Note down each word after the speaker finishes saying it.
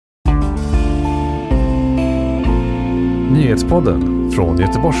Nyhetspodden från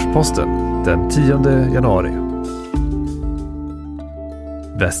Göteborgs-Posten den 10 januari.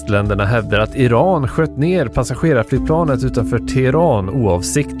 Västländerna hävdar att Iran sköt ner passagerarflygplanet utanför Teheran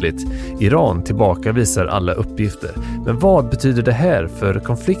oavsiktligt. Iran tillbakavisar alla uppgifter. Men vad betyder det här för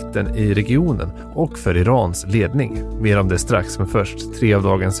konflikten i regionen och för Irans ledning? Mer om det strax, men först 3 av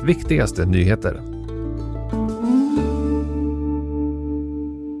dagens viktigaste nyheter.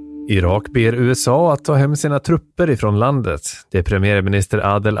 Irak ber USA att ta hem sina trupper ifrån landet. Det är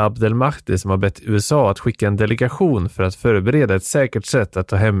premiärminister Adel Abdelmahdi som har bett USA att skicka en delegation för att förbereda ett säkert sätt att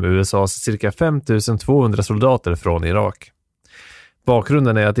ta hem USAs cirka 5200 soldater från Irak.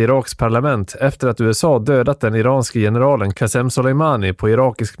 Bakgrunden är att Iraks parlament, efter att USA dödat den iranske generalen Qasem Soleimani på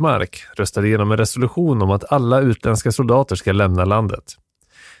irakisk mark, röstade igenom en resolution om att alla utländska soldater ska lämna landet.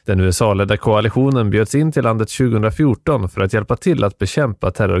 Den USA-ledda koalitionen bjöds in till landet 2014 för att hjälpa till att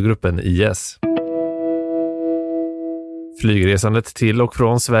bekämpa terrorgruppen IS. Flygresandet till och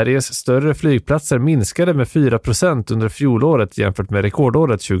från Sveriges större flygplatser minskade med 4% under fjolåret jämfört med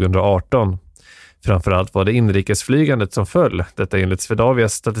rekordåret 2018. Framförallt var det inrikesflygandet som föll, detta enligt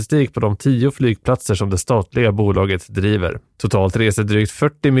Swedavias statistik på de 10 flygplatser som det statliga bolaget driver. Totalt reser drygt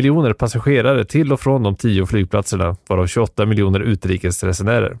 40 miljoner passagerare till och från de 10 flygplatserna, varav 28 miljoner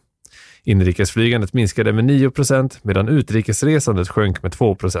utrikesresenärer. Inrikesflygandet minskade med 9% medan utrikesresandet sjönk med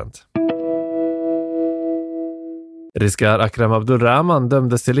 2%. Rizkar Akram Abdulrahman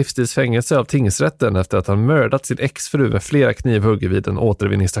dömdes till livstidsfängelse av tingsrätten efter att han mördat sin exfru med flera knivhugg vid en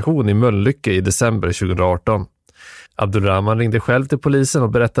återvinningsstation i Mölnlycke i december 2018. Abdulrahman ringde själv till polisen och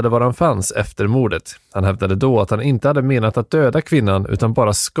berättade var han fanns efter mordet. Han hävdade då att han inte hade menat att döda kvinnan utan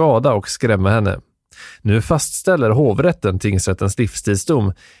bara skada och skrämma henne. Nu fastställer hovrätten tingsrättens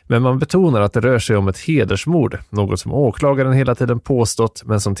livstidsdom, men man betonar att det rör sig om ett hedersmord, något som åklagaren hela tiden påstått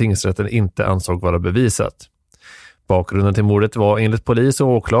men som tingsrätten inte ansåg vara bevisat. Bakgrunden till mordet var enligt polis och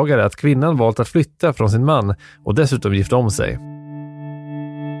åklagare att kvinnan valt att flytta från sin man och dessutom gifta om sig.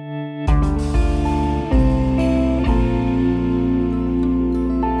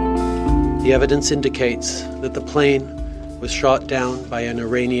 The evidence indicates that the plane was shot down by an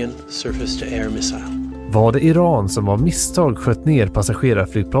Iranian surface-to-air missile. Var det Iran som av misstag sköt ner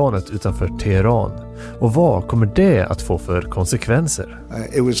passagerarflygplanet utanför Teheran? Och vad kommer det att få för konsekvenser?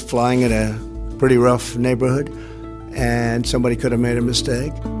 It was flying in a pretty rough neighborhood. And somebody could have made a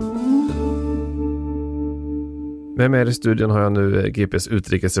mistake. Med mig i studion har jag nu GPs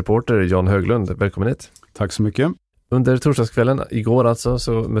utrikesreporter Jan Höglund. Välkommen hit. Tack så mycket. Under torsdagskvällen, igår alltså,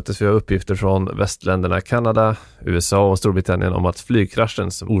 så möttes vi av uppgifter från västländerna Kanada, USA och Storbritannien om att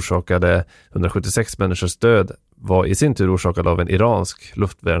flygkraschen som orsakade 176 människors död var i sin tur orsakad av en iransk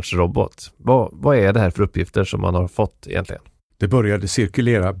luftvärnsrobot. Vad är det här för uppgifter som man har fått egentligen? Det började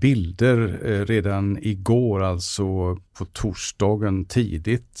cirkulera bilder redan igår, alltså på torsdagen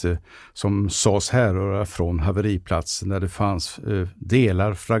tidigt, som sades härröra från haveriplatsen där det fanns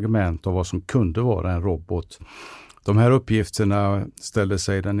fragment av vad som kunde vara en robot. De här uppgifterna ställde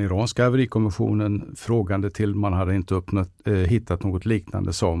sig den iranska haverikommissionen frågande till. Man hade inte hittat något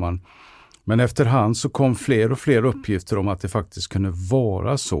liknande, sa man. Men efterhand så kom fler och fler uppgifter om att det faktiskt kunde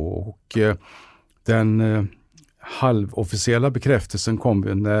vara så, och den halvofficiella bekräftelsen kom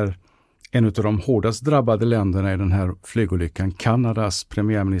när en av de hårdast drabbade länderna i den här flygolyckan, Kanadas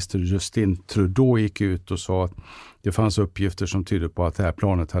premiärminister Justin Trudeau, gick ut och sa att det fanns uppgifter som tyder på att det här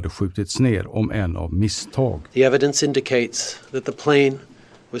planet hade skjutits ner, om än av misstag. The evidence indicates that the plane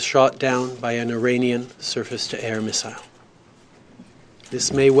was shot down by an Iranian surface-to-air missile.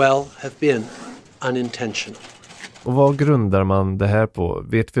 This may well have been unintentional. Och vad grundar man det här på?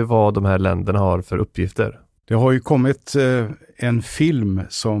 Vet vi vad de här länderna har för uppgifter? Det har ju kommit en film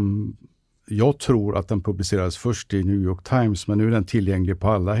som jag tror att den publicerades först i New York Times, men nu är den tillgänglig på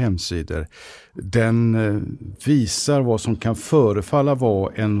alla hemsidor. Den visar vad som kan förefalla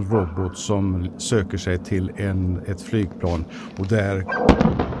vara en robot som söker sig till ett flygplan och där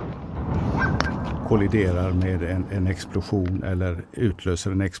kolliderar med en explosion eller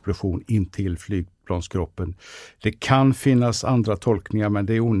utlöser en explosion in till flygplanskroppen. Det kan finnas andra tolkningar, men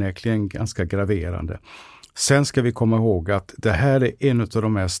det är onekligen ganska graverande. Sen ska vi komma ihåg att det här är en av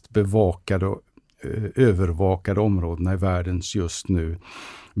de mest bevakade och övervakade områdena i världen just nu.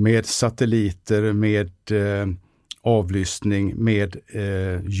 Med satelliter, med avlyssning, med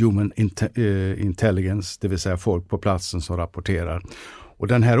human intelligence, det vill säga folk på platsen som rapporterar. Och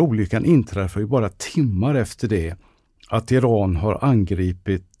den här olyckan inträffar ju bara timmar efter det att Iran har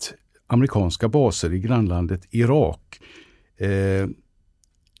angripit amerikanska baser i grannlandet Irak.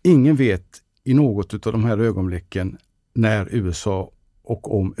 Ingen vet i något av de här ögonblicken när USA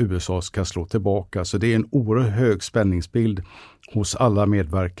och om USA ska slå tillbaka. Så det är en oerhört hög spänningsbild hos alla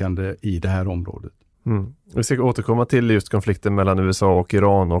medverkande i det här området. Vi ska återkomma till just konflikten mellan USA och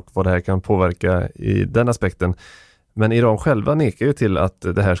Iran och vad det här kan påverka i den aspekten. Men Iran själva nekar ju till att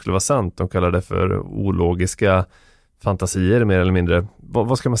det här skulle vara sant. De kallar det för ologiska fantasier mer eller mindre.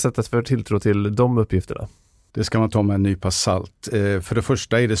 Vad ska man sätta för tilltro till de uppgifterna? Det ska man ta med en nypa salt. För det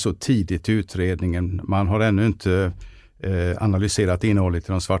första är det så tidigt i utredningen. Man har ännu inte analyserat innehållet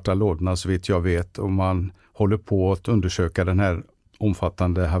i de svarta lådorna så vitt jag vet. Och man håller på att undersöka den här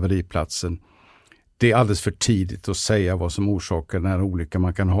omfattande haveriplatsen. Det är alldeles för tidigt att säga vad som orsakar den här olyckan.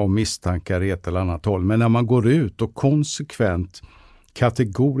 Man kan ha misstankar i ett eller annat håll. Men när man går ut och konsekvent,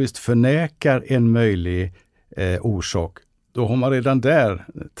 kategoriskt förnekar en möjlig orsak, då har man redan där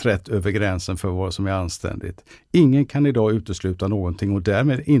trätt över gränsen för vad som är anständigt. Ingen kan idag utesluta någonting och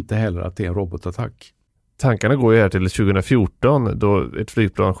därmed inte heller att det är en robotattack. Tankarna går ju här till 2014 då ett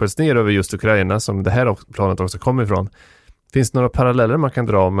flygplan sköts ner över just Ukraina som det här planet också kom ifrån. Finns det några paralleller man kan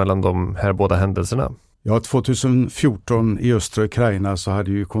dra mellan de här båda händelserna? Ja, 2014 i östra Ukraina så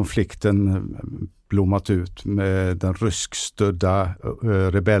hade ju konflikten blommat ut med den ryskstödda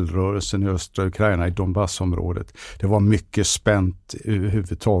rebellrörelsen i östra Ukraina i Donbassområdet. Det var mycket spänt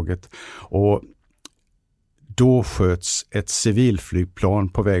överhuvudtaget och då sköts ett civilflygplan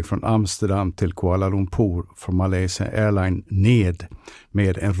på väg från Amsterdam till Kuala Lumpur från Malaysia Airlines ned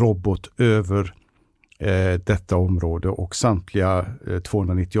med en robot över detta område och samtliga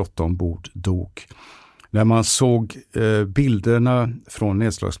 298 ombord dog. När man såg bilderna från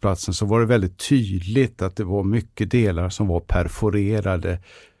nedslagsplatsen så var det väldigt tydligt att det var mycket delar som var perforerade,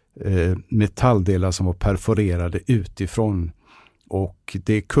 metalldelar som var perforerade utifrån. Och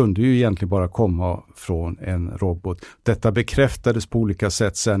det kunde ju egentligen bara komma från en robot. Detta bekräftades på olika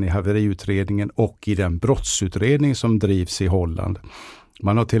sätt sen i haveriutredningen och i den brottsutredning som drivs i Holland.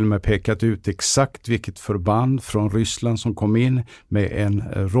 Man har till och med pekat ut exakt vilket förband från Ryssland som kom in med en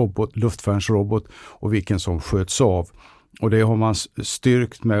luftvärnsrobot och vilken som sköts av. Och det har man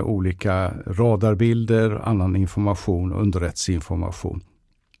styrkt med olika radarbilder, annan information och underrättelseinformation.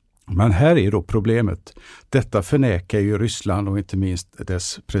 Men här är då problemet. Detta förnekar ju Ryssland och inte minst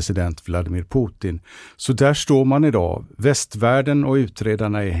dess president Vladimir Putin. Så där står man idag. Västvärlden och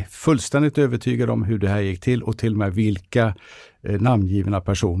utredarna är fullständigt övertygade om hur det här gick till och till och med vilka namngivna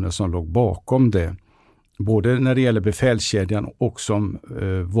personer som låg bakom det. Både när det gäller befälskedjan och som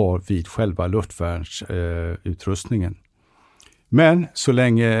var vid själva luftvärnsutrustningen. Men så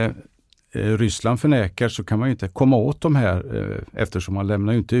länge Ryssland förnekar så kan man ju inte komma åt de här eftersom man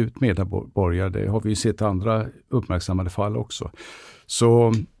lämnar ju inte ut medborgare. Det har vi ju sett andra uppmärksammade fall också.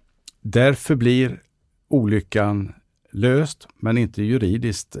 Så därför blir olyckan löst men inte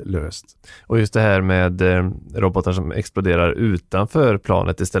juridiskt löst. Och just det här med robotar som exploderar utanför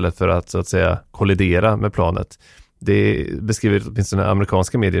planet istället för att så att säga kollidera med planet. Det beskriver åtminstone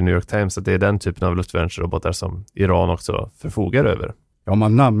amerikanska medier, New York Times, att det är den typen av luftvärnsrobotar som Iran också förfogar över. Ja,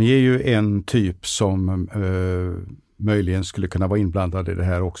 man namnger ju en typ som möjligen skulle kunna vara inblandad i det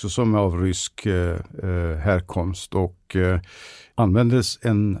här också som är av rysk härkomst och användes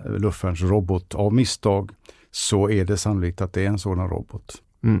en luftvärnsrobot av misstag så är det sannolikt att det är en sådan robot.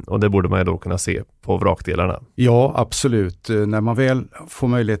 Och det borde man ju då kunna se på vrakdelarna. Ja, absolut. När man väl får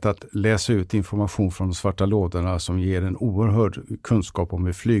möjlighet att läsa ut information från de svarta lådorna som ger en oerhörd kunskap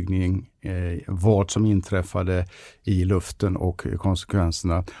om flygning, vad som inträffade i luften och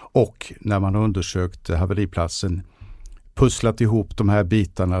konsekvenserna. Och när man har undersökt haveriplatsen, pusslat ihop de här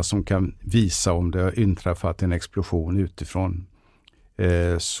bitarna som kan visa om det har inträffat en explosion utifrån,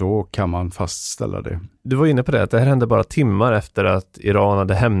 så kan man fastställa det. Du var inne på det, att det här hände bara timmar efter att Iran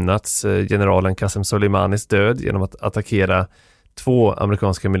hade hämnats generalen Qasem Soleimanis död genom att attackera 2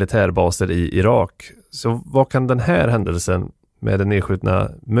 amerikanska militärbaser i Irak. Så vad kan den här händelsen med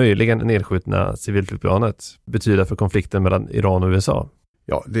det möjligen nedskjutna civilflygplanet betyda för konflikten mellan Iran och USA?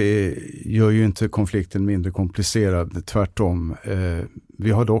 Ja, det gör ju inte konflikten mindre komplicerad, tvärtom.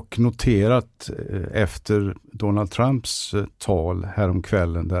 Vi har dock noterat efter Donald Trumps tal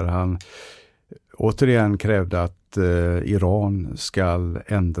häromkvällen där han återigen krävde att Iran ska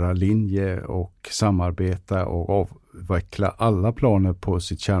ändra linje och samarbeta och avveckla alla planer på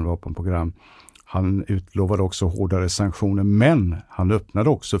sitt kärnvapenprogram. Han utlovade också hårdare sanktioner, men han öppnade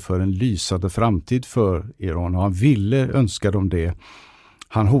också för en lysande framtid för Iran och han önska dem det.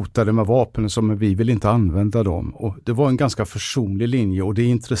 Han hotade med vapen som vi vill inte använda dem. Och det var en ganska försonlig linje och det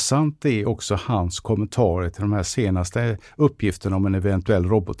intressanta är också hans kommentarer till de här senaste uppgifterna om en eventuell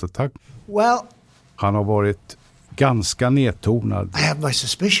robotattack. Well, han har varit ganska nedtonad. I have my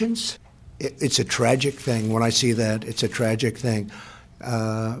suspicions. It's a tragic thing when I see that. It's a tragic thing.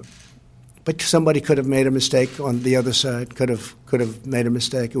 But somebody could have made a mistake on the other side. Could have made a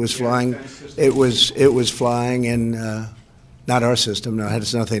mistake. It was flying. It was flying in not our system. No, it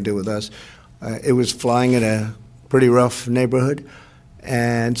has nothing to do with us. It was flying in a pretty rough neighborhood,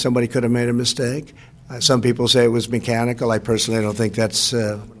 and somebody could have made a mistake. Some people say it was mechanical. I personally don't think that's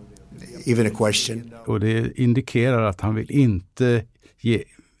even a question. Och det indikerar att han vill inte ge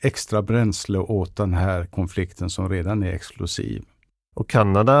extra bränsle åt den här konflikten som redan är explosiv. Och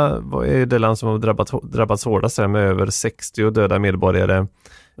Kanada är det land som har drabbats hårdast här med över 60 döda medborgare.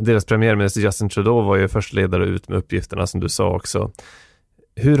 Deras premiärminister Justin Trudeau var ju först ledare ut med uppgifterna som du sa också.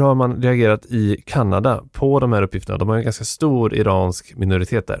 Hur har man reagerat i Kanada på de här uppgifterna? De har en ganska stor iransk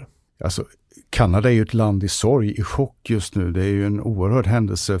minoritet där. Alltså, Kanada är ju ett land i sorg, i chock just nu. Det är ju en oerhörd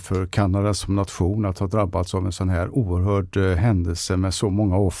händelse för Kanada som nation att ha drabbats av en sån här oerhörd händelse med så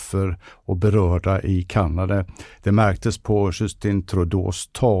många offer och berörda i Kanada. Det märktes på Justin Trudeaus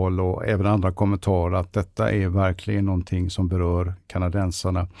tal och även andra kommentarer att detta är verkligen någonting som berör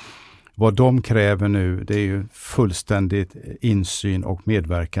kanadensarna. Vad de kräver nu, det är ju fullständigt insyn och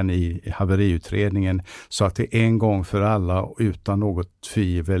medverkan i haveriutredningen så att det en gång för alla utan något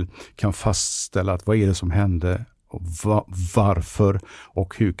tvivel kan fastställa att vad är det som hände och varför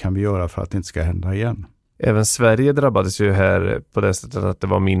och hur kan vi göra för att det inte ska hända igen. Även Sverige drabbades ju här på det sättet att det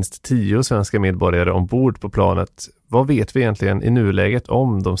var minst 10 svenska medborgare ombord på planet. Vad vet vi egentligen i nuläget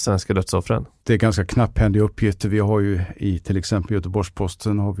om de svenska dödsoffren? Det är ganska knapphändiga uppgifter. Vi har ju i till exempel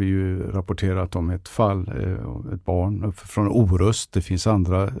Göteborgs-Posten har vi ju rapporterat om ett fall, ett barn från Orust. Det finns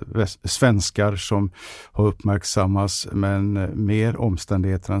andra svenskar som har uppmärksammats, men mer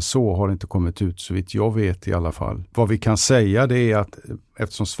omständigheter än så har inte kommit ut så vitt jag vet i alla fall. Vad vi kan säga det är att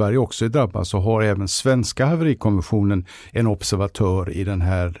eftersom Sverige också är drabbat så har även svenska haverikommissionen en observatör i den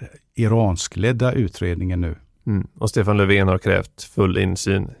här iranskledda utredningen nu. Och Stefan Löfven har krävt full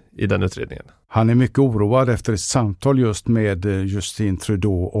insyn i den utredningen. Han är mycket oroad efter ett samtal just med Justin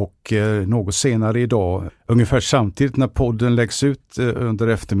Trudeau och något senare idag, ungefär samtidigt när podden läggs ut under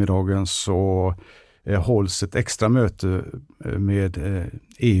eftermiddagen så hålls ett extra möte med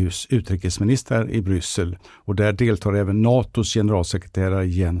EUs utrikesminister i Bryssel och där deltar även NATOs generalsekreterare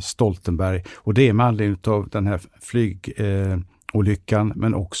Jens Stoltenberg och det är med anledning av den här olyckan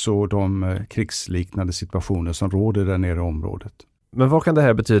men också de krigsliknande situationer som råder där nere i området. Men vad kan det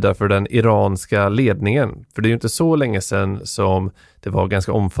här betyda för den iranska ledningen? För det är ju inte så länge sedan som det var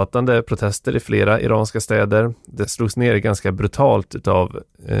ganska omfattande protester i flera iranska städer. Det slogs ner ganska brutalt av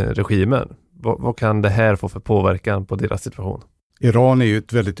regimen. Vad kan det här få för påverkan på deras situation? Iran är ju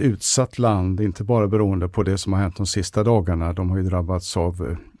ett väldigt utsatt land, inte bara beroende på det som har hänt de sista dagarna. De har ju drabbats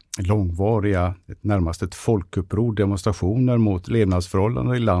av långvariga, närmast ett folkuppror, demonstrationer mot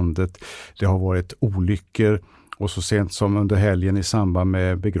levnadsförhållanden i landet. Det har varit olyckor och så sent som under helgen i samband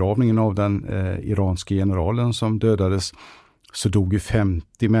med begravningen av den iranske generalen som dödades så dog ju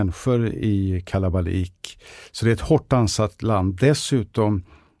 50 människor i kalabalik. Så det är ett hårt ansatt land. Dessutom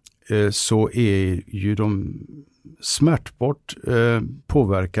så är ju de smärtbart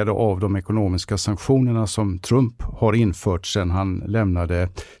påverkade av de ekonomiska sanktionerna som Trump har infört sedan han lämnade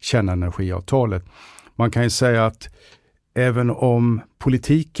kärnenergiavtalet. Man kan ju säga att även om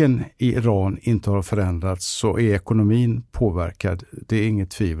politiken i Iran inte har förändrats så är ekonomin påverkad. Det är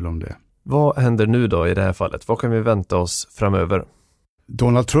inget tvivel om det. Vad händer nu då i det här fallet? Vad kan vi vänta oss framöver?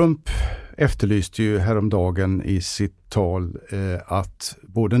 Donald Trump efterlyste ju häromdagen i sitt tal att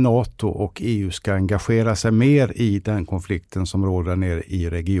både NATO och EU ska engagera sig mer i den konflikten som råder nere i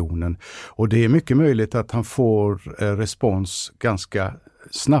regionen. Och det är mycket möjligt att han får respons ganska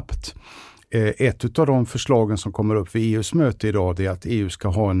snabbt. Ett av de förslagen som kommer upp vid EUs möte idag är att EU ska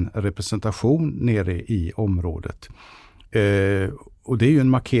ha en representation nere i området. Och det är ju en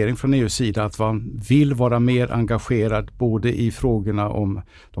markering från EUs sida att man vill vara mer engagerad både i frågorna om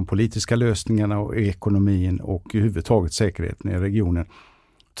de politiska lösningarna och ekonomin och överhuvudtaget säkerheten i regionen.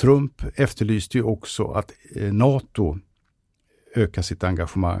 Trump efterlyste ju också att NATO ökar sitt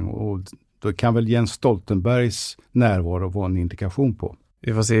engagemang och då kan väl Jens Stoltenbergs närvaro vara en indikation på.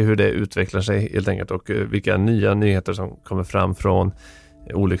 Vi får se hur det utvecklar sig helt enkelt och vilka nya nyheter som kommer fram från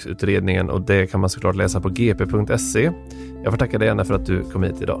olycksutredningen och det kan man såklart läsa på gp.se. Jag får tacka dig Anna för att du kom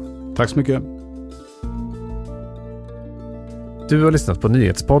hit idag. Tack så mycket. Du har lyssnat på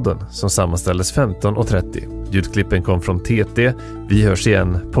Nyhetspodden som sammanställdes 15:30. Ljudklippen kom från TT. Vi hörs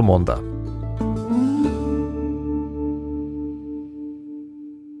igen på måndag.